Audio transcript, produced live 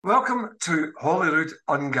Welcome to Holyrude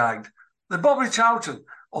Ungagged, the Bobby Charlton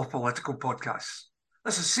of political podcasts.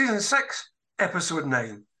 This is season 6, episode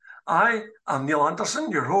 9. I am Neil Anderson,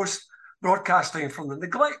 your host, broadcasting from the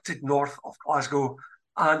neglected north of Glasgow,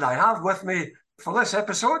 and I have with me for this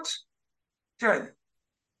episode, Jen.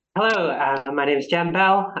 Hello, my name is Jen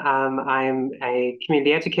Bell. I'm a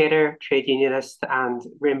community educator, trade unionist, and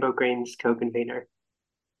Rainbow Greens co-convener.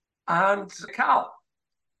 And Cal.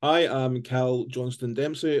 Hi, I'm Cal Johnston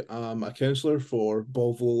Dempsey. I'm a councillor for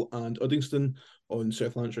Bovill and Uddingston on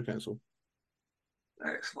South Lanarkshire Council.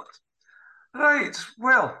 Excellent. Right,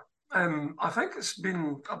 well, I think it's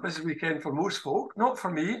been a busy weekend for most folk, not for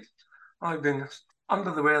me. I've been under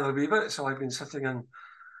the weather a wee bit, so I've been sitting in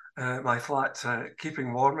my flat,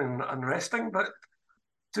 keeping warm and resting. But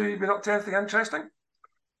have you been up to anything interesting?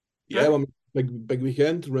 Yeah, well, big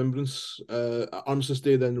weekend. Remembrance, Armistice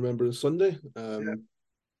Day, then Remembrance Sunday.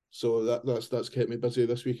 So that's kept me busy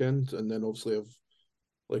this weekend, and then obviously I've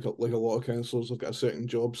like a lot of councillors, I've got a second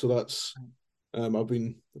job, so that's I've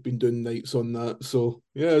been doing nights on that. So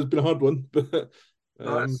yeah, it's been a hard one, but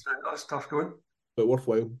that's tough going. But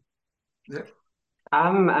worthwhile. Yeah.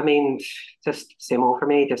 I mean, just same old for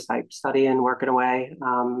me, just like studying, working away.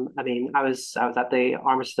 I was at the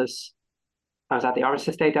Armistice. I was at the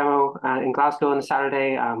Armistice Day demo in Glasgow on the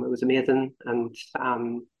Saturday. It was amazing, and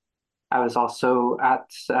I was also at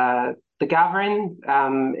the Gathering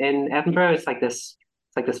in Edinburgh. It's like this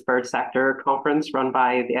third sector conference run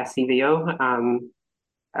by the SCVO.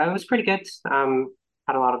 It was pretty good.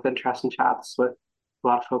 Had a lot of interesting chats with a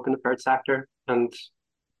lot of folk in the third sector, and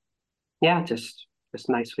yeah, just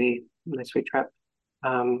a nice wee trip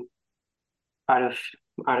out of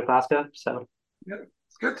Glasgow. So Yeah,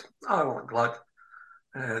 it's good. Oh, I'm glad.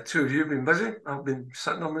 Two of you have been busy. I've been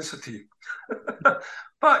sitting on this tea.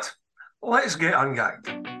 But let's get ungagged.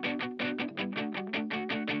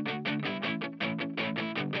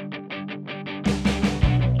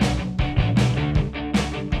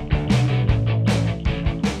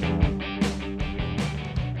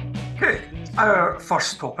 Okay, our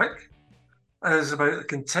first topic is about the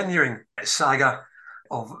continuing saga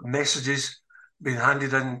of messages being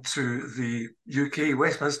handed into the UK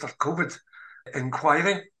Westminster COVID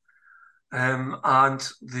inquiry,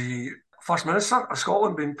 and the First Minister of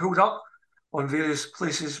Scotland being pulled up on various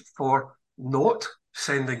places for not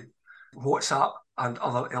sending WhatsApp and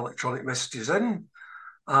other electronic messages in,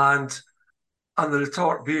 and the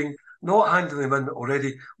retort being not handing them in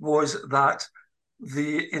already was that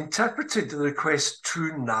they interpreted the request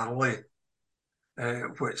too narrowly,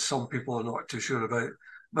 which some people are not too sure about.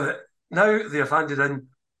 But now they have handed in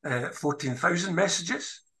 14,000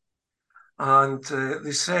 messages, and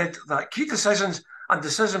they said that key decisions and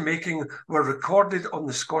decision making were recorded on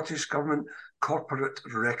the Scottish Government corporate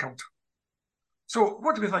record. So,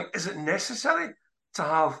 what do we think? Is it necessary to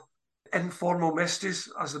have informal messages,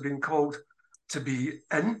 as they've been called, to be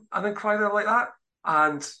in an inquiry like that?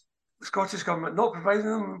 And the Scottish Government not providing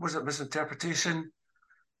them, was it misinterpretation?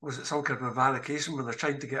 Was it some kind of prevarication where they're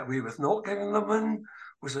trying to get away with not giving them in?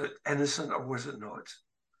 Was it innocent or was it not?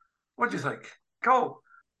 What do you think? Go.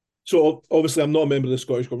 So obviously I'm not a member of the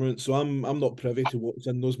Scottish Government, so I'm not privy to what's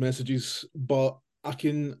in those messages, but I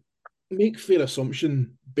can make fair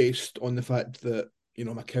assumption based on the fact that, you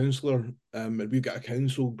know, I'm a councillor, and we've got a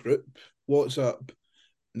council group WhatsApp.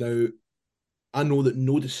 Now, I know that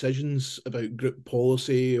no decisions about group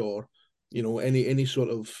policy or, you know, any sort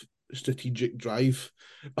of strategic drive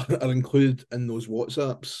are included in those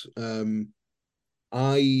WhatsApps.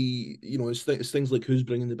 It's things like who's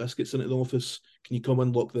bringing the biscuits into the office. Can you come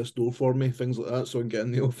unlock this door for me? Things like that, so I can get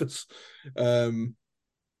in the office.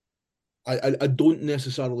 I don't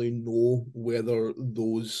necessarily know whether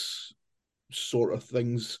those sort of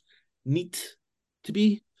things need to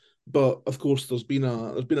be, but of course there's been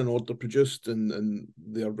an order produced and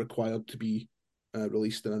they are required to be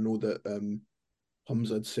released. And I know that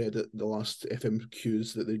Humza had said at the last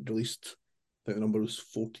FMQs that they'd released, I think the number was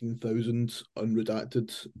 14,000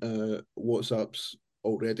 unredacted WhatsApps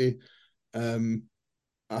already.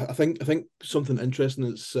 I think something interesting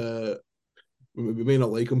is we may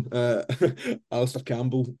not like him. Alistair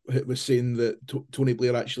Campbell was saying that Tony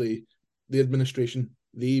Blair actually, the administration,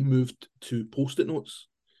 they moved to post-it notes,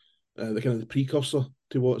 the kind of the precursor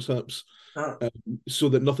to WhatsApps, so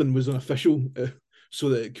that nothing was unofficial, so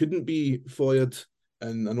that it couldn't be fired.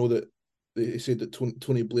 And I know that they said that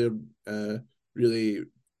Tony Blair really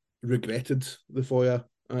regretted the FOIA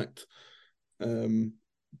Act.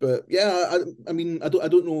 But yeah, I mean, I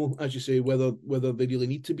don't know, as you say, whether they really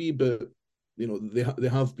need to be, but you know, they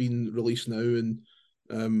have been released now, and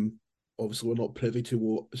obviously we're not privy to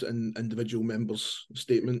what's in individual members'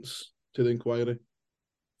 statements to the inquiry.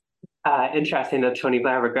 Interesting that Tony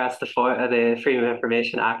Blair regrets the Freedom of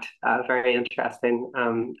Information Act. Very interesting.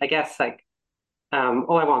 I guess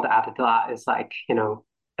all I want to add to that is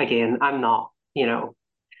again, I'm not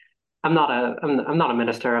a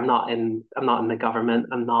minister. I'm not in the government.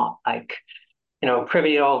 I'm not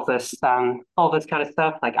privy to all this kind of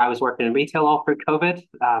stuff. Like I was working in retail all through COVID.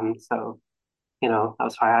 So that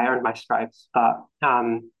was why I earned my stripes. But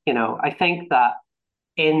I think that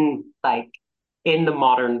in in the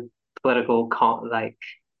modern political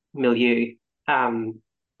milieu,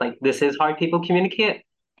 this is how people communicate.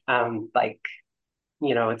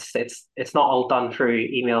 It's not all done through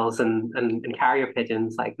emails and carrier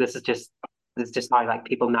pigeons. This is just how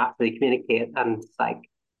people naturally communicate, and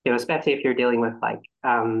especially if you're dealing with a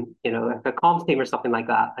comms team or something like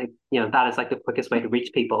that. That is the quickest way to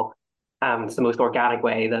reach people. It's the most organic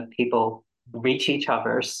way that people reach each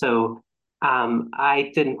other. So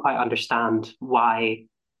I didn't quite understand why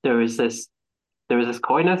there was this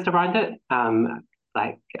coyness around it.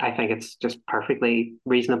 I think it's just perfectly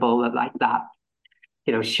reasonable that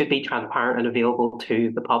should be transparent and available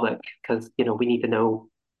to the public, because we need to know,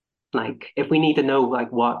 if we need to know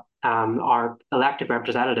what our elected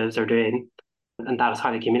representatives are doing, and that is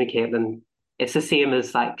how they communicate, then it's the same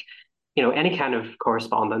as any kind of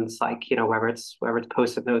correspondence, whether it's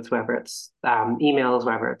post-it notes, whether it's emails,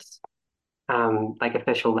 whether it's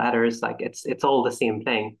official letters, it's all the same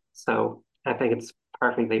thing. So I think it's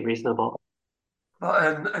perfectly reasonable.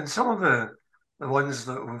 But in some of the ones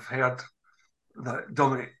that we've heard that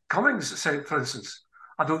Dominic Cummings said, for instance,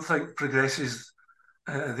 I don't think progresses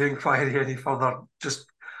the inquiry any further.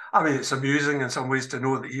 I mean, it's amusing in some ways to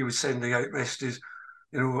know that he was sending out messages,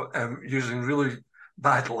 using really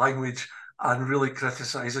bad language and really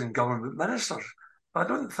criticising government ministers. But I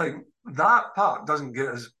don't think that part doesn't get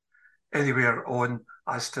us anywhere on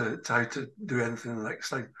as to how to do anything the next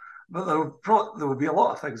time. But there will be a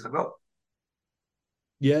lot of things that will.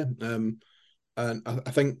 Yeah, and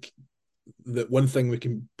I think that one thing we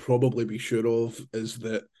can probably be sure of is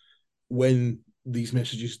that when these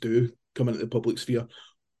messages do come into the public sphere,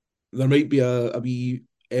 there might be a wee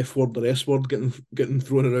F word or S word getting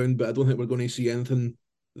thrown around, but I don't think we're going to see anything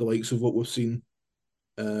the likes of what we've seen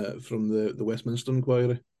from the Westminster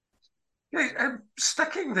inquiry. Yeah,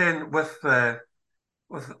 sticking then with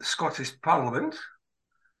Scottish Parliament,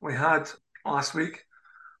 we had last week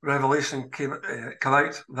revelation come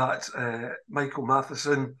out that Michael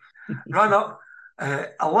Matheson ran up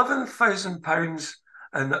 £11,000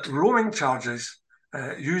 in roaming charges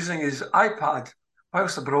using his iPad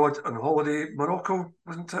whilst abroad on holiday in Morocco,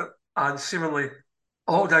 wasn't it? And seemingly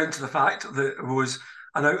all down to the fact that it was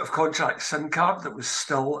an out-of-contract SIM card that was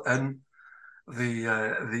still in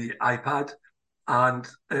the iPad, and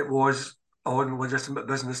it was on legitimate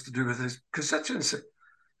business to do with his constituency.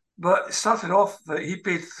 But it started off that he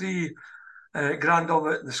paid £3,000 of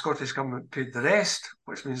it, and the Scottish Government paid the rest,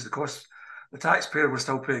 which means the taxpayer was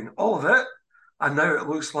still paying all of it, and now it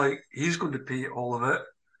looks like he's going to pay all of it.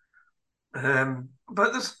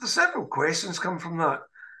 But there's several questions come from that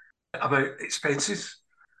about expenses.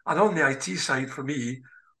 And on the IT side, for me,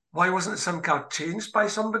 why wasn't the SIM card changed by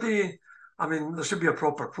somebody? I mean, there should be a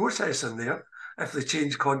proper process in there. If they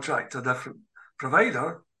change contract to a different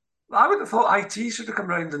provider, I would have thought IT should have come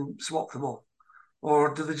round and swapped them all.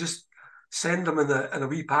 Or do they just send them in a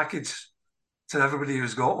wee package to everybody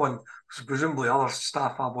who's got one? So presumably other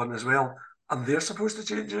staff have one as well, and they're supposed to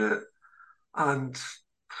change it. And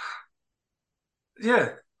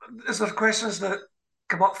yeah, is there questions that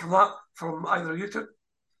come up from that from either of you two?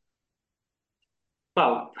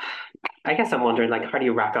 Well, I guess I'm wondering, how do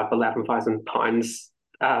you rack up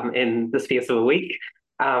 £11,000 in the space of a week?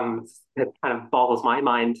 It kind of boggles my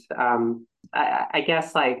mind. I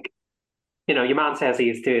guess, your man says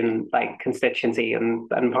he's doing constituency and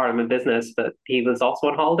parliament business, but he was also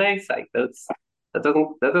on holidays. That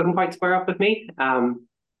doesn't quite square up with me.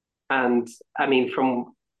 And I mean,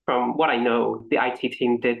 from what I know, the IT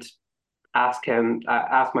team did ask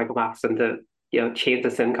Michael Matheson to change the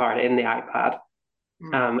SIM card in the iPad.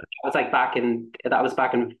 That was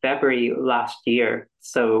back in February last year.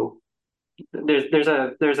 So there's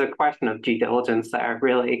a question of due diligence there,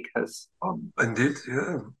 really, because indeed,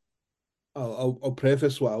 yeah. I'll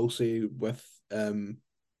preface what I'll say with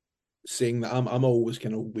saying that I'm always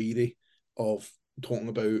kind of wary of talking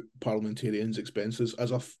about parliamentarians' expenses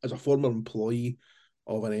as a former employee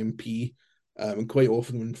of an MP. And quite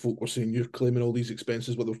often when folk were saying you're claiming all these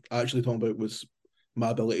expenses, what they're actually talking about was my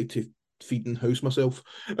ability to feed and house myself.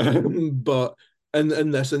 But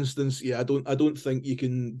in this instance, yeah, I don't think you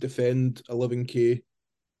can defend 11K.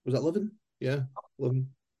 Was that 11? Yeah, 11.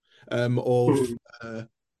 Mhm. Uh,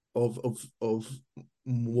 of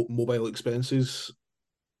mobile expenses.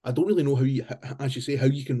 I don't really know how you, as you say, how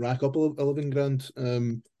you can rack up 11 grand.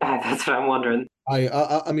 That's what I'm wondering.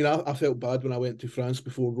 I mean, I felt bad when I went to France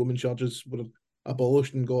before roaming charges were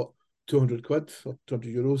abolished and got 200 quid or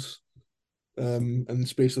 200 euros in the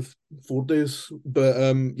space of 4 days. But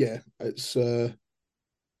yeah, it's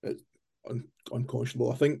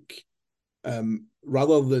unconscionable. I think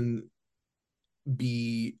rather than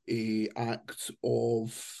be a act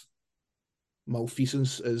of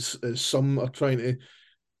malfeasance as some are trying to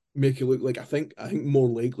make it look like, I think more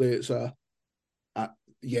likely it's a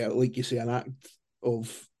yeah, like you say, an act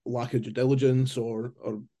of lack of due diligence, or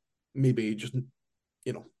maybe just,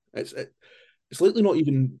 you know, it's likely not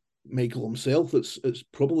even Michael himself. It's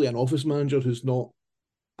probably an office manager who's not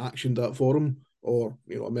actioned that for him, or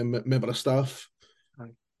a member of staff.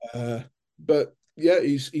 Right. But yeah,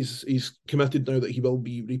 he's committed now that he will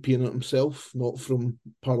be repaying it himself, not from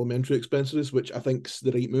parliamentary expenses, which I think's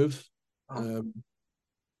the right move. Oh.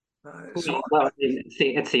 So Well,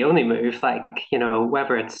 it's the only move. Like,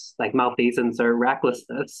 whether it's like malfeasance or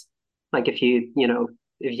recklessness, like if you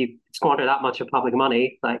squander that much of public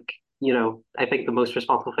money, like, I think the most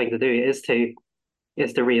responsible thing to do is to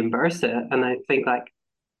reimburse it. And I think like,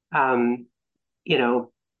 um, you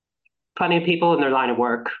know, plenty of people in their line of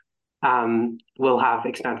work will have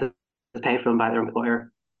expenses paid for them by their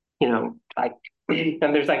employer. Like,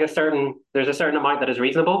 and there's a certain amount that is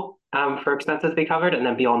reasonable for expenses to be covered, and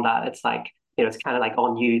then beyond that, it's like, it's kind of like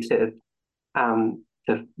on you to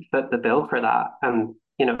foot the bill for that. And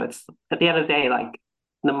it's at the end of the day, like,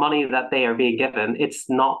 the money that they are being given, it's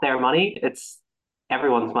not their money, it's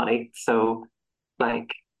everyone's money. So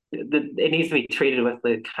like, it needs to be treated with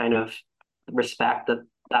the kind of respect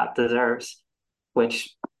that deserves.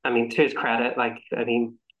 Which, I mean, to his credit, like, I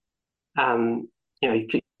mean, um,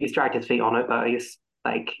 he's dragged his feet on it, but he's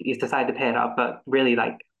decided to pay it up. But really,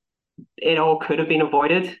 like, it all could have been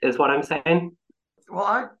avoided, is what I'm saying. well,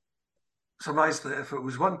 I surmised that if it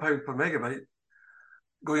was £1 per megabyte,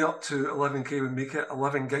 going up to 11K would make it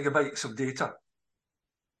 11 gigabytes of data.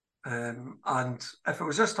 And if it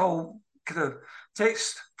was just all kind of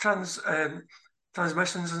text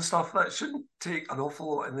transmissions and stuff, that shouldn't take an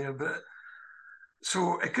awful lot in there. But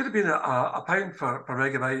so it could have been a pound per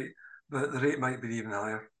megabyte, but the rate might be even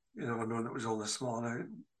higher. You never know, it was only a small amount.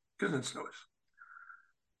 Goodness knows.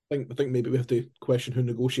 I think maybe we have to question who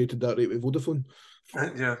negotiated that rate with Vodafone.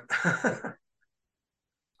 Yeah.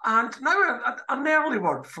 And now an early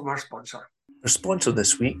word from our sponsor. Our sponsor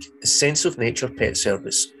this week is Sense of Nature Pet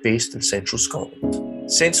Service, based in central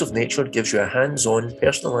Scotland. Sense of Nature gives you a hands-on,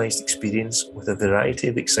 personalised experience with a variety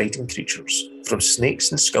of exciting creatures, from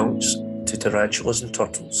snakes and skunks to tarantulas and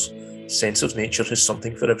turtles. Sense of Nature has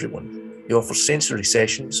something for everyone. They offer sensory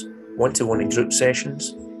sessions, one-to-one and group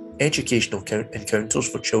sessions, educational encounters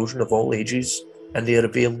for children of all ages, and they are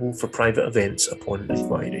available for private events upon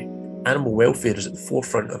inquiry. Animal welfare is at the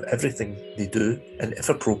forefront of everything they do, and if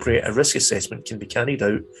appropriate, a risk assessment can be carried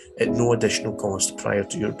out at no additional cost prior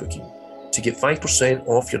to your booking. To get 5%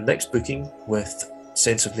 off your next booking with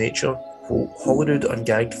Sense of Nature, quote Holyrude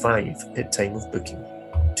Ungagged 5 at time of booking.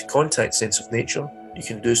 To contact Sense of Nature, you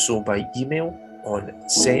can do so by email on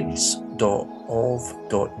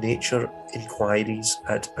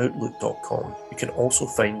sense.of.natureinquiries@outlook.com. You can also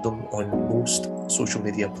find them on most social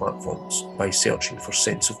media platforms by searching for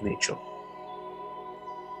Sense of Nature.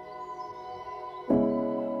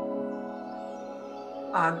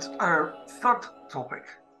 And our third topic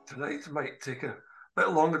tonight might take a bit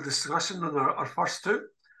longer discussion than our first two.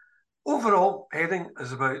 Overall, heading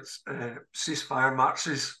is about ceasefire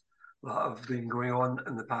marches that have been going on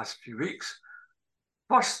in the past few weeks.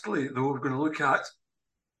 Firstly, though, we're going to look at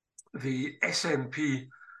the SNP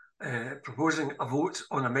proposing a vote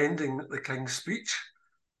on amending the King's Speech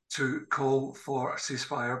to call for a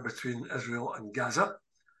ceasefire between Israel and Gaza.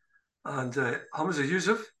 And Hamza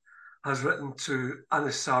Yousaf has written to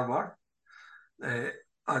Anis Sarwar,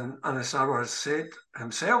 and Anis Sarwar has said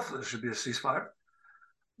himself that there should be a ceasefire,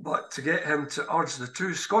 but to get him to urge the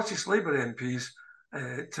two Scottish Labour MPs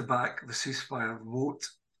to back the ceasefire vote,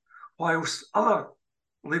 whilst other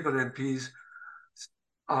Labour MPs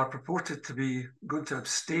are purported to be going to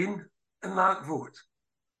abstain in that vote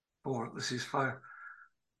for the ceasefire.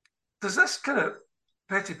 Does this kind of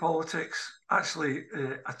petty politics actually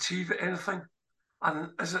achieve anything?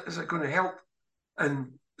 And is it going to help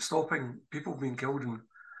in stopping people being killed in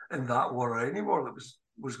that war or any war that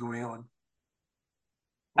was going on?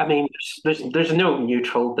 I mean, there's no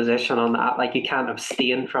neutral position on that. Like you can't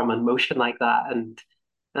abstain from emotion like that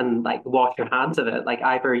and like wash your hands of it. Like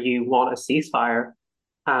either you want a ceasefire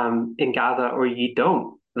in Gaza or you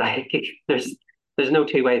don't. Like there's no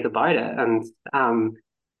two ways about it. And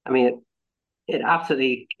I mean it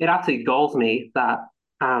absolutely galls me that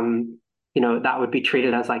that would be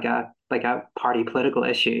treated as like a party political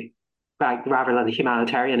issue, like rather than the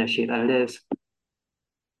humanitarian issue that it is.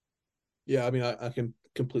 Yeah, I mean, I can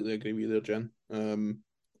completely agree with you there, Jen. And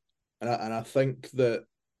I think that,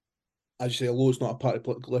 as you say, although it's not a party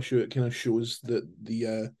political issue, it kind of shows that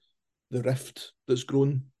the rift that's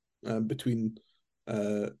grown between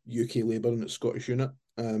UK Labour and its Scottish unit.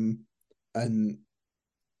 And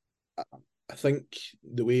I think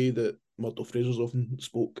the way that Murdo Fraser's often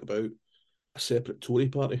spoke about a separate Tory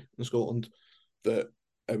party in Scotland, that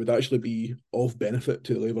it would actually be of benefit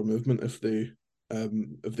to the Labour movement if they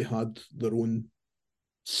had their own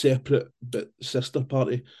separate but sister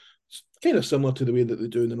party. It's kind of similar to the way that they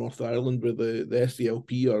do in the North Ireland, where the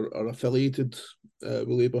SDLP are affiliated with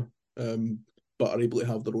Labour, but are able to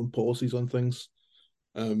have their own policies on things,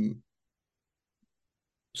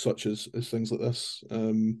 such as things like this.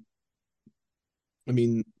 I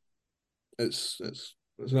mean, it's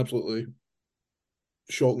an absolutely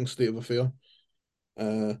shocking state of affair.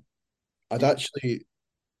 Uh, I'd actually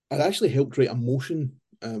I'd actually helped write a motion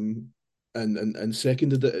and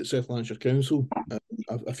seconded it at South Lanarkshire Council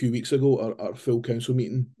a few weeks ago, our full council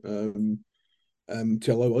meeting,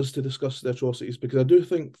 to allow us to discuss the atrocities, because I do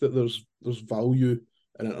think that there's value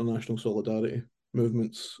in international solidarity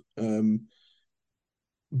movements.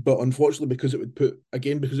 But unfortunately, because it would put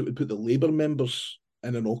the Labour members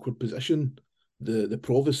in an awkward position, the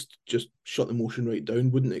provost just shut the motion right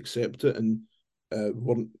down, wouldn't accept it, and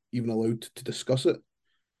weren't even allowed to discuss it.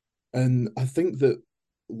 And I think that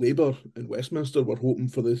Labour in Westminster were hoping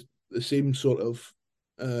for the same sort of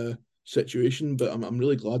situation, but I'm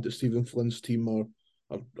really glad that Stephen Flynn's team are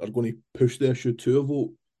going to push the issue to a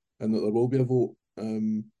vote, and that there will be a vote.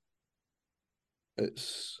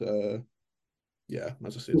 It's yeah,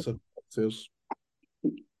 as I say, it's affairs.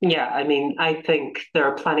 Yeah, I mean, I think there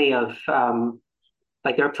are plenty of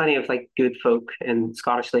like good folk in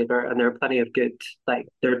Scottish Labour, and there are plenty of good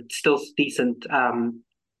there are still decent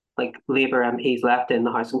like Labour MPs left in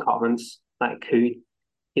the House and Commons, like you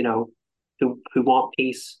know who want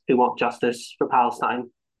peace, who want justice for Palestine,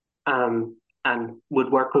 and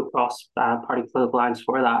would work across party political lines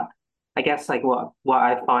for that. I guess like what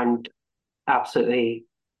I find absolutely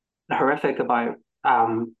horrific about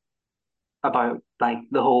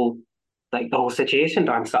the whole situation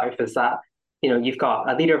down south is that you've got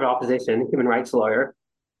a leader of opposition, human rights lawyer,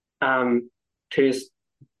 who's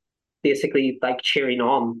basically like cheering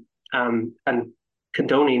on and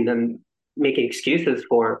condoning and making excuses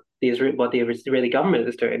for what the Israeli government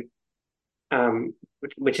is doing,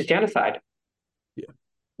 which is genocide. Yeah.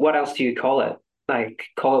 What else do you call it? Like,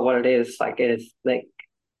 call it what it is. It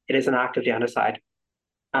is an act of genocide.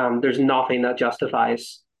 There's nothing that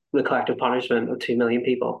justifies the collective punishment of 2 million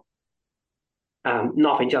people.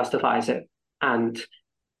 Nothing justifies it, and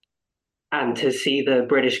to see the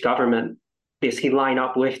British government basically line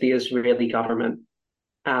up with the Israeli government,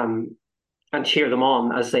 and cheer them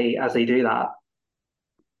on as they do that,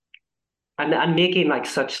 and making like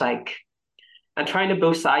such like and trying to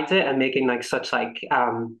both sides it and making like such like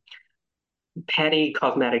petty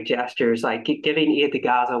cosmetic gestures, like giving aid to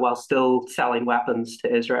Gaza while still selling weapons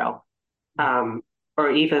to Israel,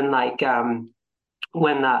 or even like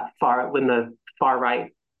when the far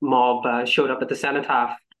right mob showed up at the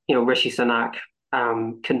cenotaph, Rishi Sunak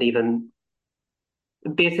couldn't even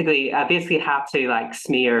basically had to like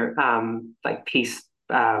smear like peace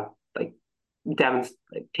like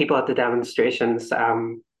people at the demonstrations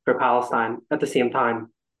for Palestine at the same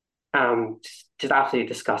time. Just absolutely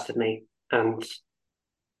disgusted me, and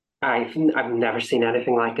I've never seen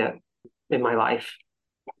anything like it in my life.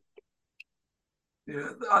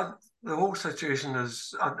 Yeah, the whole situation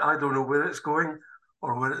is, I don't know where it's going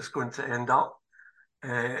or where it's going to end up.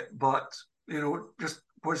 But just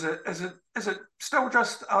is it still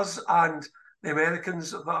just us and the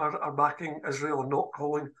Americans that are backing Israel and not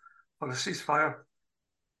calling for a ceasefire?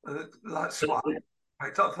 That's what I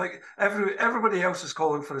picked up. Like everybody else is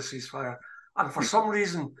calling for a ceasefire, and for some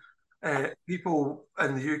reason, people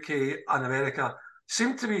in the UK and America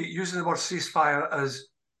seem to be using the word ceasefire as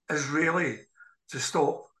Israeli to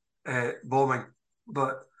stop bombing,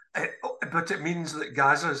 but it means that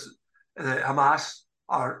Gaza's Hamas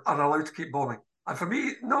are allowed to keep bombing. And for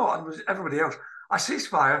me, no, and everybody else, a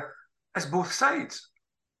ceasefire is both sides.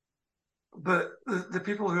 But the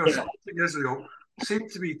people who are supporting Israel seem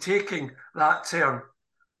to be taking that term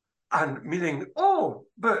and meaning, oh,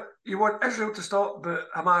 but you want Israel to stop,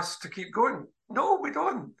 but Hamas to keep going. No, we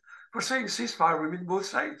don't. We're saying ceasefire, we mean both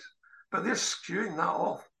sides. But they're skewing that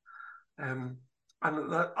off. And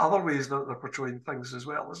the other ways that they're portraying things as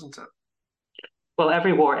well, isn't it? Well,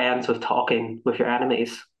 every war ends with talking with your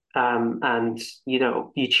enemies. And, you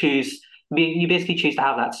basically choose to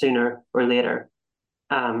have that sooner or later.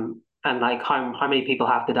 And like how many people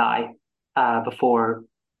have to die before,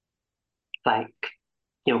 like,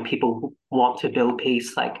 people want to build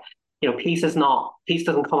peace. Like, peace doesn't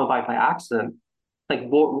come about by accident. Like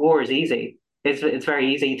war is easy. It's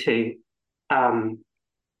very easy to um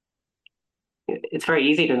it's very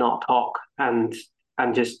easy to not talk and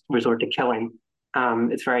just resort to killing.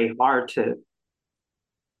 It's very hard to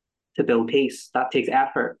build peace. That takes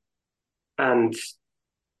effort. And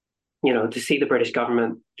to see the British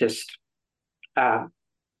government just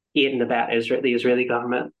aid and abet the Israeli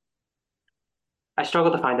government, I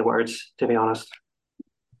struggle to find the words, to be honest.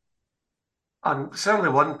 And certainly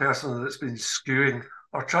one person that's been skewing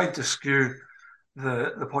or trying to skew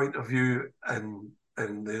the point of view in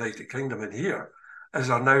the United Kingdom and here is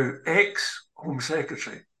our now ex-Home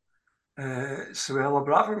Secretary, Suella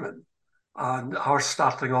Braverman. And her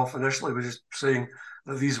starting off initially was just saying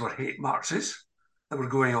that these were hate marches that were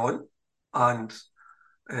going on. And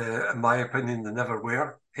in my opinion, they never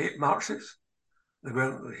were hate marches. They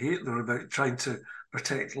weren't hate, they were about trying to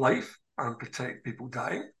protect life and protect people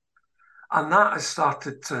dying. And that has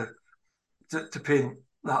started to paint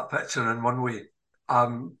that picture in one way. I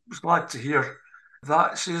was glad to hear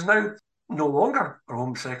that she is now no longer our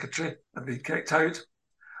Home Secretary and been kicked out.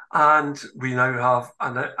 And we now have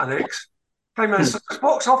an ex-Prime Minister that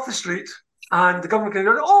walks off the street and the government can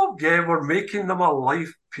go, oh, yeah, we're making them a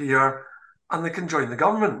life peer and they can join the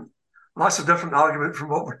government. That's a different argument from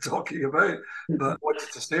what we're talking about, but I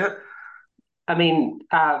wanted to say it.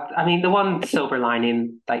 The one silver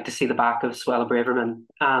lining, like to see the back of Suella Braverman.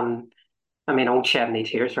 I won't shed any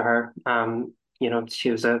tears for her.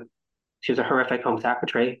 She was a horrific Home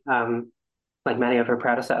Secretary, like many of her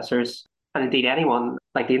predecessors, and indeed anyone.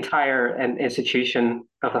 Like the entire institution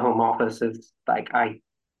of the Home Office is like I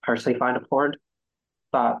personally find abhorrent.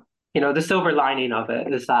 But the silver lining of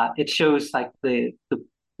it is that it shows like the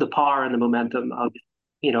power and the momentum of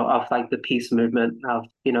like the peace movement, of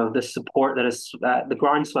the support that is the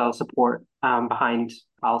groundswell support behind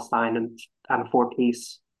Palestine and for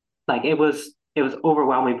peace. Like it was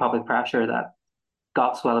overwhelming public pressure that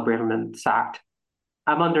got Suella Braverman sacked.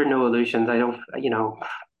 I'm under no illusions. I don't know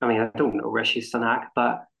Rishi Sunak,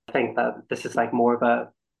 but I think that this is more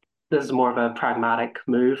of a pragmatic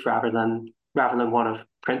move rather than one of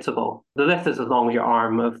principle. The list is as long as your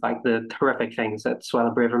arm of like the horrific things that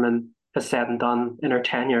Suella Braverman has said and done in her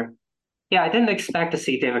tenure. Yeah, I didn't expect to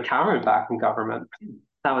see David Cameron back in government.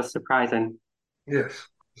 That was surprising. Yes,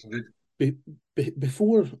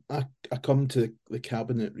 before I come to the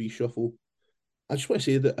cabinet reshuffle, I just want to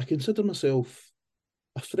say that I consider myself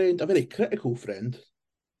a friend, a very critical friend,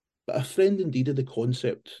 but a friend indeed of the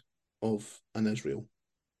concept of an Israel.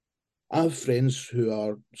 I have friends who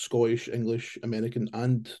are Scottish, English, American,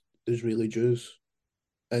 and Israeli Jews,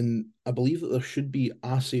 and I believe that there should be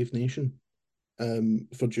a safe nation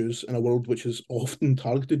for Jews in a world which has often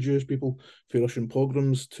targeted Jewish people, from Russian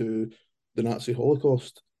pogroms to the Nazi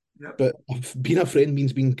Holocaust. Yep. But being a friend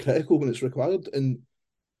means being critical when it's required, and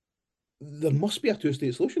there must be a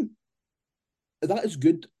two-state solution. That is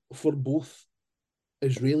good for both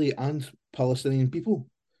Israeli and Palestinian people.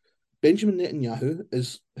 Benjamin Netanyahu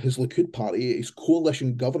is his Likud party, his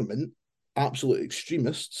coalition government, absolute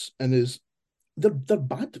extremists, and they're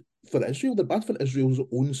bad for Israel. They're bad for Israel's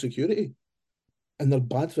own security, and they're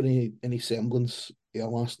bad for any semblance of a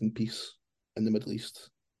lasting peace in the Middle East.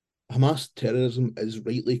 Hamas terrorism is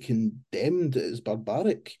rightly condemned as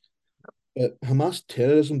barbaric, but Hamas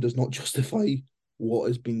terrorism does not justify what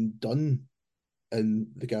has been done in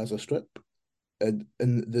the Gaza Strip and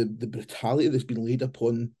the brutality that's been laid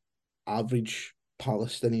upon average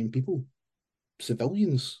Palestinian people,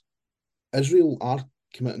 civilians. Israel are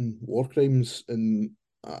committing war crimes, and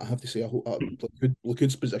I have to say,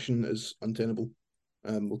 Likud's position is untenable.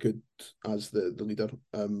 Likud as the leader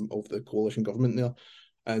of the coalition government there,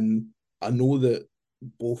 and I know that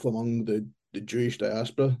both among the Jewish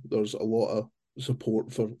diaspora, there's a lot of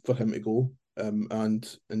support for him to go,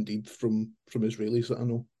 and indeed from Israelis that I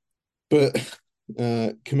know. But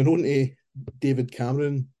coming on to David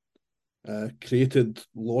Cameron, created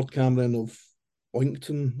Lord Cameron of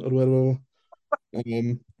Oinkton or whatever.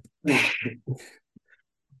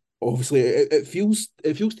 Obviously, it feels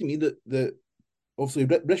to me that obviously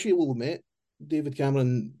Rishi will have met David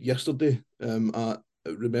Cameron yesterday at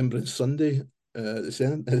Remembrance Sunday at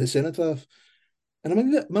the Cenotaph, and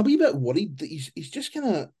I'm a wee bit worried that he's just kind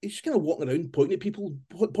of walking around pointing at people,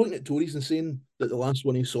 pointing at Tories and saying that the last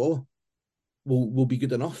one he saw will be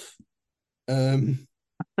good enough.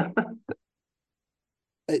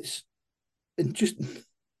 It's and just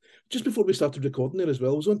before we started recording there as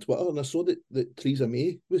well, I was on Twitter and I saw that Theresa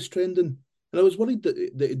May was trending, and I was worried that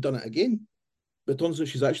he'd done it again. But it turns out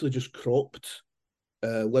she's actually just cropped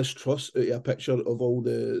Liz Truss out of a picture of all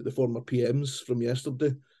the former PMs from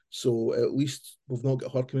yesterday. So at least we've not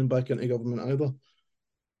got her coming back into government either.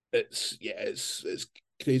 It's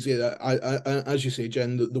crazy. As you say,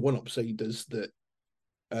 Jen, the one upside is that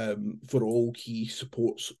for all he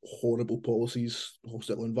supports horrible policies,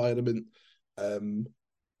 hostile environment,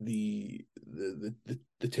 the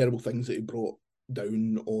terrible things that he brought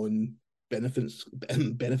down on benefits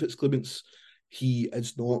claimants. He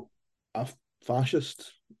is not a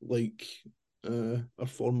fascist like our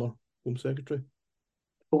former Home Secretary.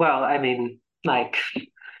 Well, I mean, like,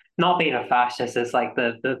 not being a fascist is like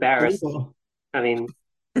the barest. I mean,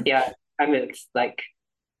 yeah, I mean, it's like,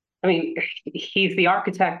 I mean, he's the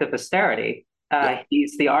architect of austerity.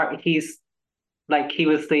 He's like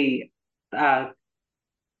uh,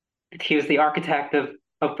 he was the architect of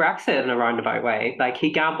Brexit in a roundabout way. Like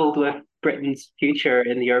he gambled with Britain's future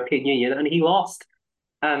in the European Union and he lost.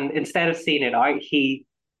 And instead of seeing it out, he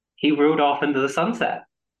rode off into the sunset.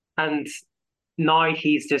 And now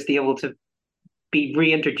he's just able to be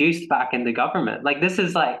reintroduced back into government. Like this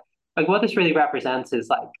is like what this really represents is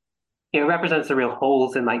like it represents the real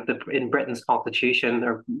holes in like the in Britain's constitution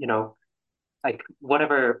or like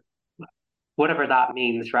whatever that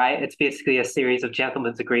means, right? It's basically a series of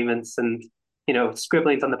gentlemen's agreements and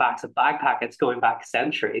scribblings on the backs of bag packets going back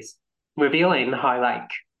centuries, revealing how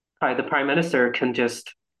the prime minister can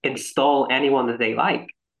just install anyone that they like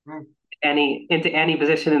into any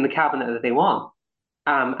position in the cabinet that they want,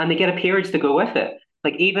 and they get a peerage to go with it.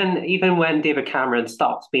 Like even when David Cameron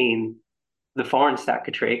stops being the foreign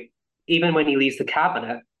secretary, even when he leaves the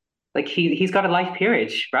cabinet, like he's got a life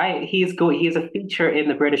peerage, right? He is a feature in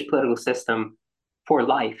the British political system for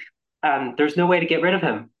life, and there's no way to get rid of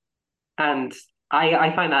him. And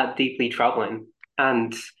I find that deeply troubling.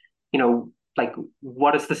 And like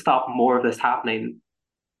what is to stop more of this happening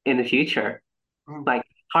in the future? Like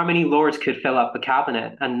how many lords could fill up the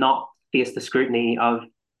cabinet and not face the scrutiny of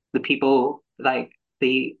the people, like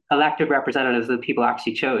the elected representatives that the people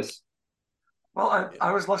actually chose? Well,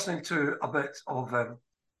 I was listening to a bit of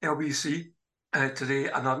LBC today,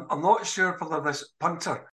 and I'm not sure whether this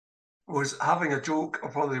punter was having a joke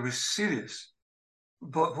or whether he was serious.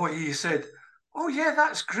 But what he said, oh yeah,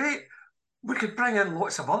 that's great. We could bring in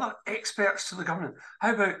lots of other experts to the government.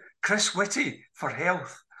 How about Chris Whitty for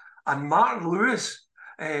health and Martin Lewis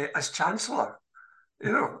as Chancellor?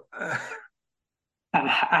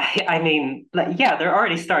 I mean, like, yeah, they're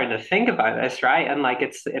already starting to think about this, right? And like,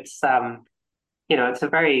 it's it's a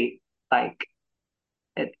very like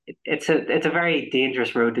it's a very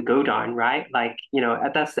dangerous road to go down, right? Like,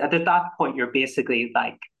 at that point, you're basically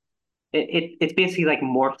like it's basically like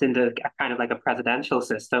morphed into a kind of like a presidential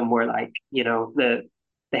system where like the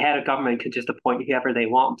head of government could just appoint whoever they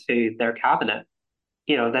want to their cabinet.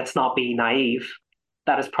 Let's not be naive.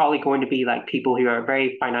 That is probably going to be like people who are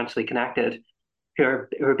very financially connected, who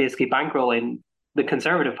are basically bankrolling the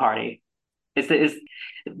Conservative Party. Is the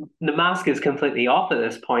mask is completely off at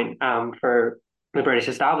this point for the British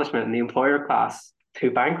establishment and the employer class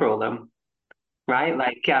to bankroll them, right?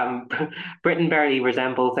 Like Britain barely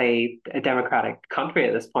resembles a democratic country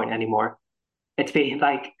at this point anymore. It's being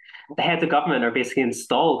like the heads of government are basically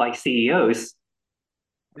installed like CEOs.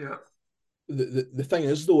 Yeah. The thing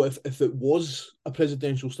is though, if it was a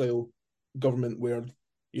presidential style government where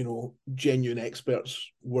genuine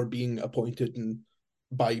experts were being appointed and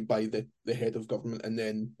by the head of government and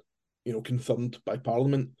then confirmed by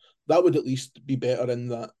Parliament, that would at least be better in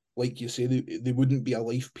that, like you say, they wouldn't be a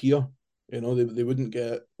life peer. They wouldn't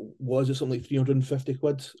get, was it something like 350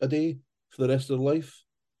 quid a day for the rest of their life?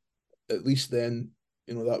 At least then,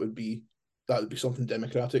 that would be something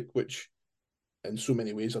democratic, which in so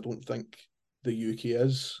many ways I don't think the UK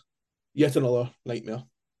is. Yet another nightmare.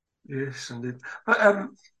 Yes, indeed. But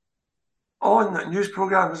on news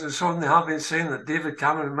programmes and so on, they have been saying that David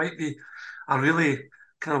Cameron might be a really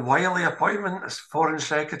kind of wily appointment as Foreign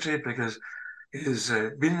Secretary because he's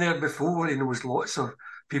been there before. He knows lots of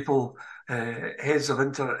people, heads of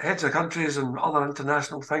countries and other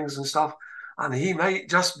international things and stuff, and he might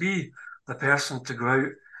just be the person to go out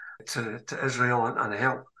to Israel and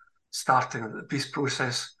help starting the peace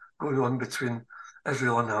process going on between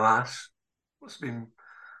Israel and Hamas. what's been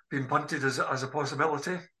punted as a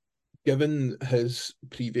possibility. Given his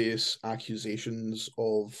previous accusations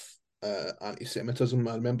of anti-Semitism,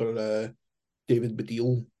 I remember David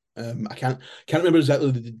Baddiel. I can't remember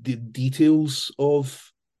exactly the details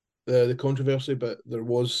of the controversy, but there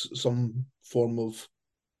was some form of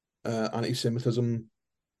anti-Semitism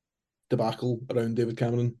debacle around David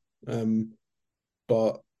Cameron.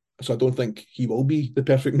 But so I don't think he will be the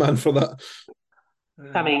perfect man for that.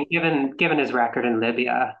 I mean, given his record in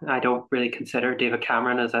Libya, I don't really consider David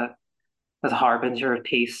Cameron as a harbinger of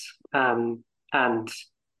peace. And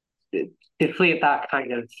deflate that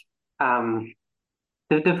kind of um,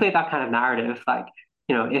 deflate that kind of narrative. Like,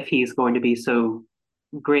 if he's going to be so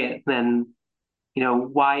great, then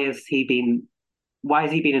why is he being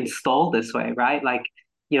installed this way, right? Like,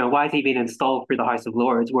 why is he being installed through the House of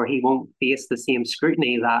Lords, where he won't face the same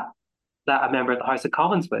scrutiny that a member of the House of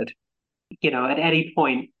Commons would? At any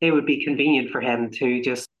point, it would be convenient for him to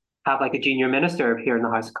just have like a junior minister appear in the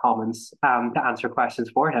House of Commons to answer questions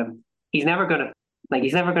for him. He's never going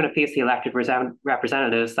to face the elected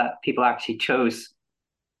representatives that people actually chose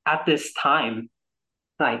at this time.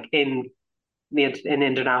 Like in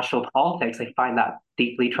international politics, I find that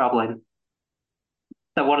deeply troubling.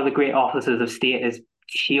 That one of the great offices of state is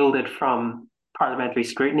shielded from parliamentary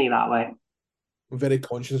scrutiny that way. I'm very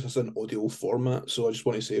conscious it's an audio format, so I just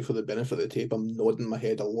want to say, for the benefit of the tape, I'm nodding my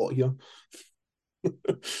head a lot here.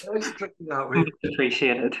 It's tricky that way.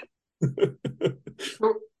 Appreciated.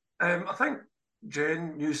 So, I think,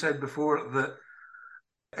 Jen, you said before that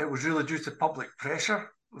it was really due to public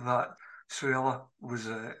pressure that Suella was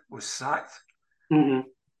sacked. Mm-hmm. Do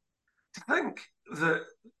you think that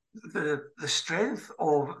the strength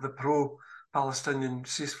of the pro-Palestinian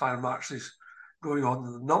ceasefire marches going on,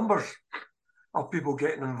 the numbers of people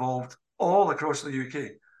getting involved all across the UK, do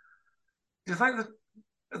you think that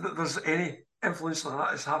there's any influence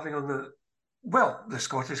that is having on the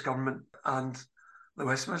Scottish government and the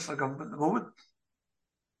Westminster government at the moment?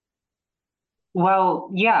 Well,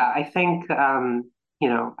 yeah, I think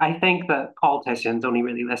I think that politicians only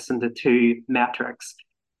really listen to two metrics.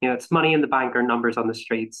 It's money in the bank or numbers on the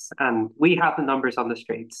streets, and we have the numbers on the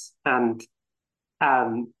streets, and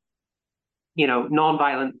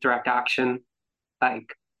non-violent direct action,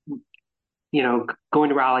 like going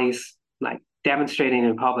to rallies, like demonstrating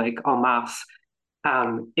in public en masse,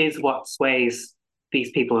 is what sways these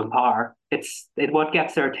people in power. It's what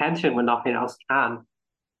gets their attention when nothing else can.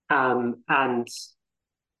 And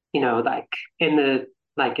like in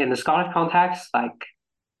the Scottish context,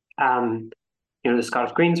 the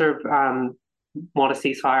Scottish Greens want a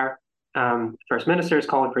ceasefire. First Minister is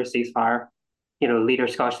calling for a ceasefire. Leader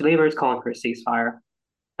of Scottish Labour is calling for a ceasefire.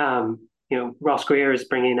 Ross Greer is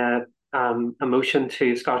bringing a motion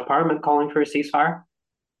to Scottish Parliament calling for a ceasefire.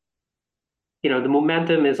 The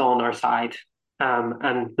momentum is on our side,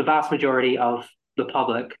 and the vast majority of the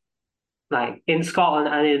public, like in Scotland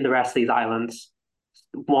and in the rest of these islands,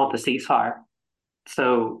 want the ceasefire.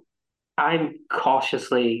 So I'm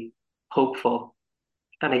cautiously hopeful,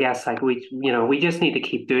 and I guess like we just need to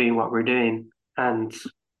keep doing what we're doing and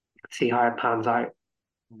see how it pans out.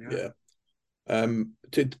 Yeah.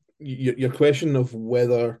 To your question of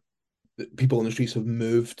whether people in the streets have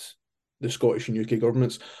moved the Scottish and UK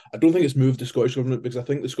governments, I don't think it's moved the Scottish government, because I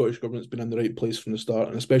think the Scottish government's been in the right place from the start,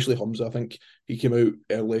 and especially Humza. I think he came out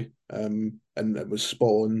early, and it was spot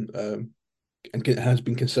on, and has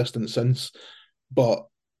been consistent since. But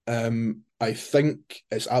I think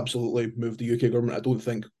it's absolutely moved the UK government. I don't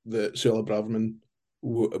think that Suella Braverman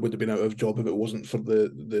would have been out of job if it wasn't for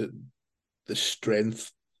the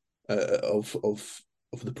strength of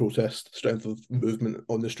the protest, strength of movement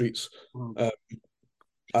on the streets.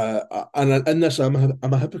 And in this, I'm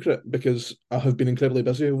a hypocrite, because I have been incredibly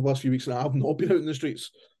busy over the last few weeks and I have not been out in the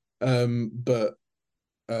streets. But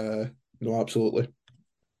no, absolutely.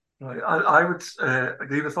 Right. I would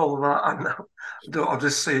agree with all of that. And I'll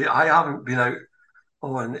just say I haven't been out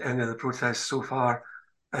on any of the protests so far.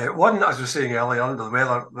 One, as I was saying earlier, under the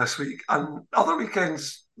weather this week, and other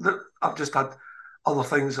weekends that I've just had other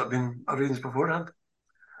things that have been arranged beforehand.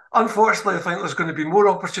 Unfortunately, I think there's going to be more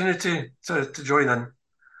opportunity to join in.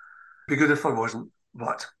 Be good if there wasn't.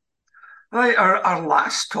 But right, our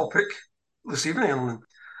last topic this evening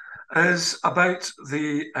is about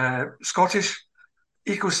the Scottish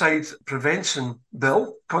Ecocide Prevention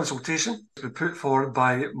Bill consultation put forward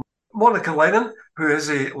by Monica Lennon, who is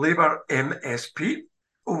a Labour MSP.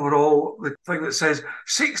 Overall, the thing that says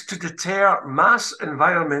seeks to deter mass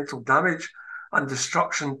environmental damage and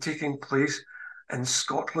destruction taking place in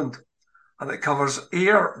Scotland. And it covers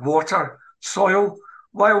air, water, soil,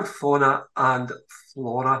 wild fauna and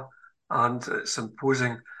flora and it's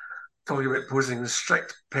talking about imposing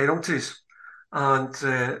strict penalties. And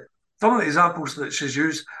some of the examples that she's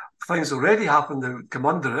used, things already happened that would come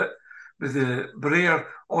under it, with the Brer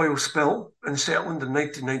oil spill in Shetland in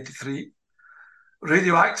 1993,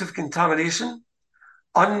 radioactive contamination,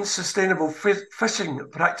 unsustainable fishing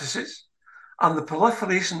practices, and the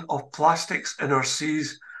proliferation of plastics in our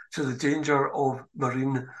seas to the danger of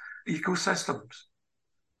marine ecosystems.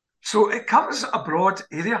 So it covers a broad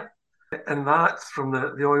area. In that, from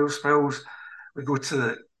the oil spills, we go to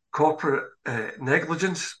the corporate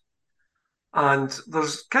negligence. And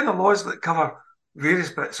there's kind of laws that cover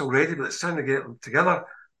various bits already, but it's trying to get them together.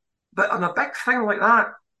 But on a big thing like that,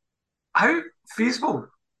 how feasible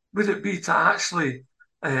would it be to actually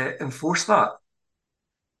enforce that?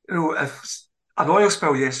 If an oil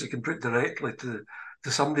spill, yes, you can put directly to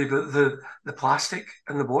somebody, but the plastic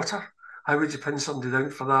in the water, how would you pin somebody down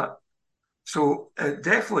for that? So it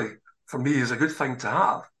definitely, for me, is a good thing to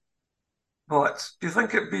have. But do you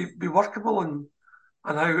think it'd be workable, and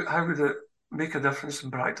how would it make a difference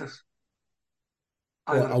in practice?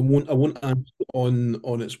 Well, I won't answer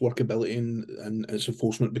on its workability and its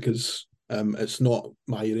enforcement because it's not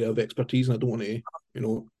my area of expertise, and I don't want to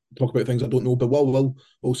talk about things I don't know. But what I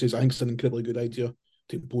will say is I think it's an incredibly good idea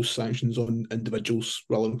to impose sanctions on individuals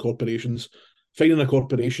rather than corporations. Finding a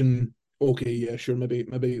corporation, okay, yeah, sure,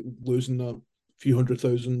 maybe losing a few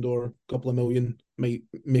 100,000 or a couple of million might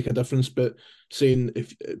make a difference, but saying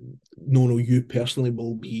if no, you personally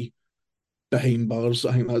will be behind bars,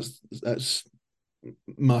 I think that's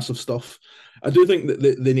massive stuff. I do think that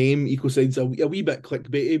the name Ecoside's a wee bit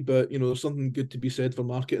clickbaity, but there's something good to be said for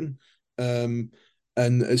marketing.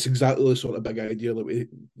 And it's exactly the sort of big idea that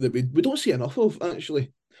we don't see enough of,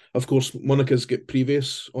 actually. Of course, Monica's got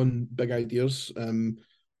previous on big ideas.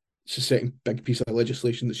 It's the second big piece of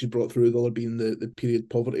legislation that she brought through, the other being the Period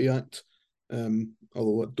Poverty Act.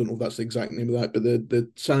 Although I don't know if that's the exact name of that, but the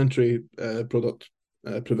sanitary product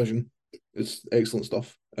provision is excellent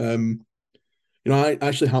stuff. I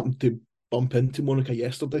actually happened to bump into Monica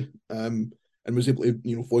yesterday, and was able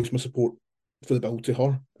to voice my support for the bill to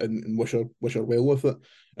her and wish her well with it.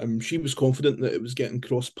 She was confident that it was getting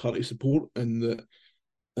cross-party support, and that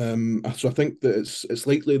so I think that it's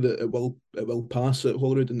likely that it will pass at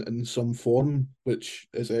Holyrood in some form, which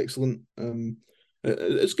is excellent.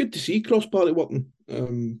 It's good to see cross-party working,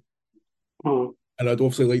 and I'd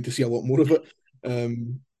obviously like to see a lot more of it.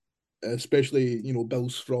 Especially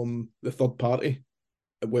bills from the third party,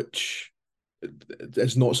 which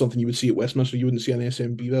is not something you would see at Westminster. You wouldn't see an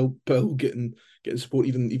SNB bill getting support.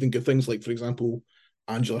 Even good things like, for example,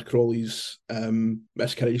 Angela Crawley's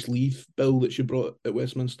miscarriage leave bill that she brought at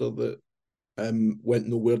Westminster that went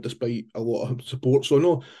nowhere despite a lot of support. So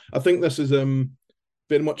no, I think this is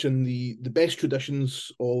very much in the best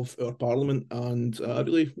traditions of our Parliament, and I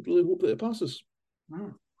really hope that it passes.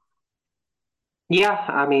 Yeah,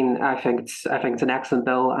 I mean, I think it's an excellent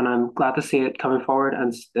bill, and I'm glad to see it coming forward,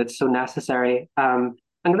 and it's so necessary. I'm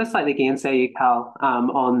going to slightly gainsay you, Cal,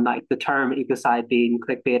 on like the term ecocide being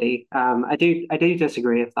clickbaity. I do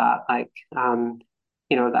disagree with that. Like,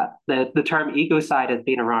 that the term ecocide has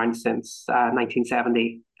been around since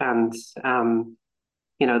 1970, and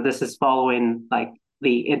this is following like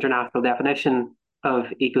the international definition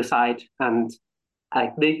of ecocide, and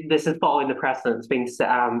this is following the precedents being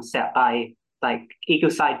set by like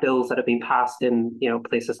ecocide bills that have been passed in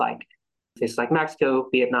places like Mexico,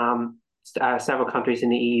 Vietnam, several countries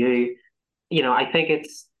in the EU. I think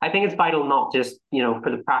it's vital, not just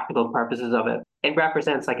for the practical purposes of it. It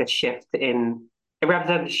represents like a shift in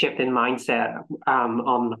mindset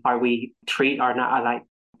on how we treat our like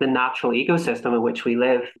the natural ecosystem in which we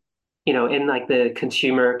live. In like the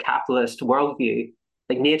consumer capitalist worldview,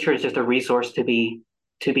 like nature is just a resource to be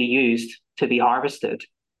used, to be harvested.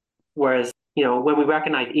 Whereas when we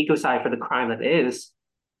recognize ecocide for the crime that it is,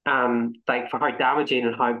 like for how damaging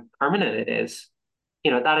and how permanent it is,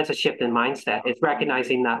 that is a shift in mindset. It's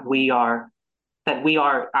recognizing that we are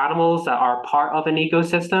animals that are part of an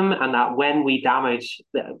ecosystem, and that when we damage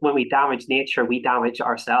nature, we damage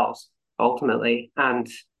ourselves ultimately. And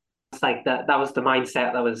it's like that was the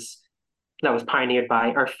mindset that was pioneered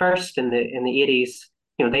by Earth First in the 80s.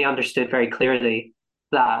 They understood very clearly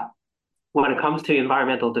that when it comes to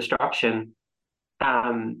environmental destruction,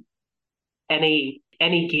 any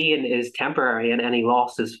gain is temporary and any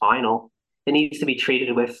loss is final. It needs to be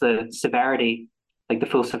treated with the severity, like the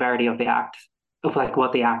full severity of the act, of like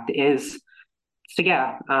what the act is. So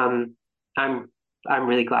yeah, I'm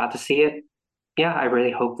really glad to see it. Yeah, I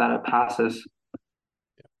really hope that it passes.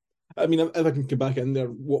 I mean, if I can come back in there,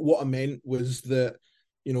 what I meant was that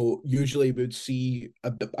usually we would see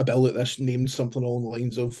a bill like this named something along the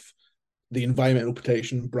lines of the Environmental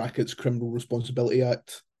Protection (brackets Criminal Responsibility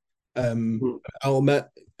Act). I'll admit,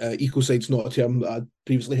 ecocide's not a term that I'd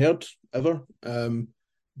previously heard ever.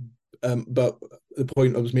 But the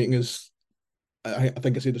point I was making is, I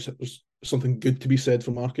think I said there's something good to be said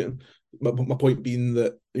for marketing. My point being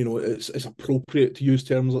that it's appropriate to use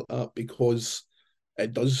terms like that because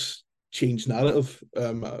it does change narrative.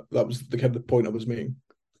 That was the kind of point I was making.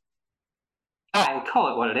 I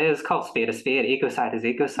call it what it is. Call spade a spade. Ecocide is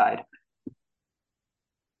ecocide.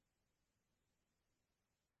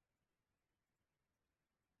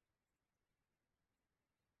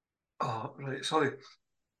 Oh, right. Sorry.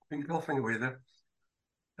 Been coughing away there.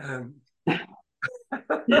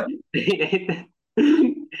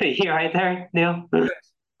 You right there, Neil? Yes,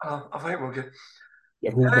 I think we'll get.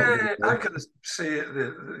 I could say at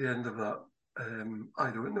the end of that. I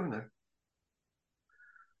don't know now.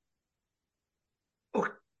 Oh,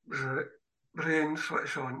 brain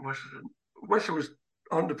switch on. Wish it was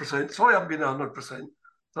 100%. Sorry, I've been 100%.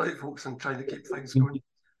 Right, folks, and trying to keep things going.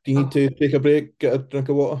 Do you need to take a break, get a drink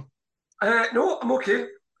of water? No, I'm okay.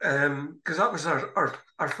 Because that was our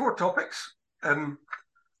 4 topics.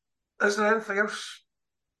 Is there anything else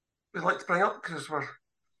we'd like to bring up? Because we're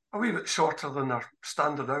a wee bit shorter than our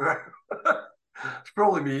standard hour. It's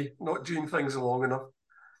probably me not doing things long enough.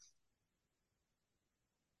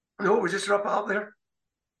 No, we just wrap it up there.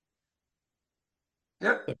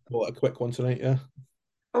 Yeah. Well, a quick one tonight, yeah.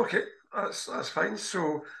 Okay, that's fine.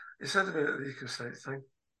 So you said about the ecocide thing.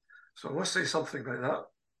 So I must say something about that.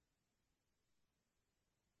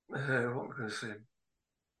 What am I going to say?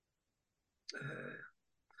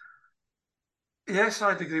 Yes,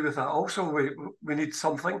 I'd agree with that. Also, we need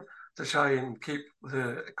something to try and keep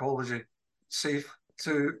the ecology safe,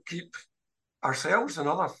 to keep ourselves and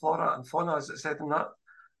other flora and fauna, as it said in that,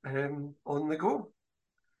 on the go.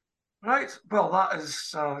 Right, well, that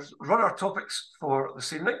is run our topics for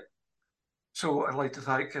this evening. So I'd like to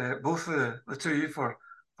thank both the two of you for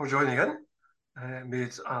joining in.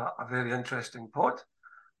 Made a very interesting pod.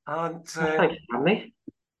 And thank you for having me.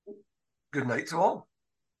 Good night to all.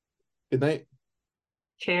 Good night.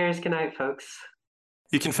 Cheers. Good night, folks.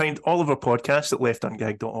 You can find all of our podcasts at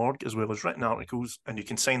leftungagged.org, as well as written articles, and you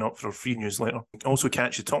can sign up for our free newsletter. You can also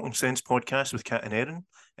catch the Talking Sense podcast with Kat and Erin.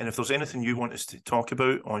 And if there's anything you want us to talk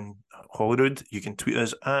about on Holyrude, you can tweet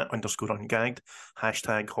us at _ungagged,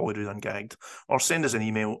 #Holyrude Ungagged, or send us an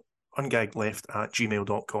email,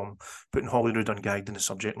 ungaggedleft@gmail.com, putting Holyrude Ungagged in the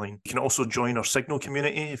subject line. You can also join our Signal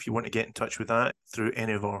community if you want to get in touch with that through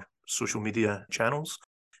any of our social media channels.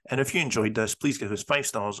 And if you enjoyed this, please give us 5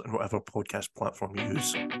 stars on whatever podcast platform you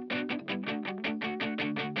use.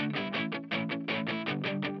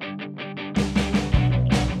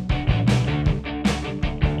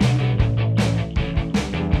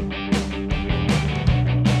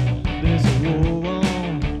 There's a war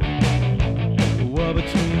on, a war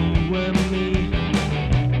between you and me.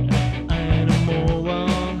 I ain't a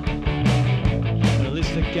moron, at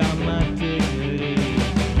least I got my dignity.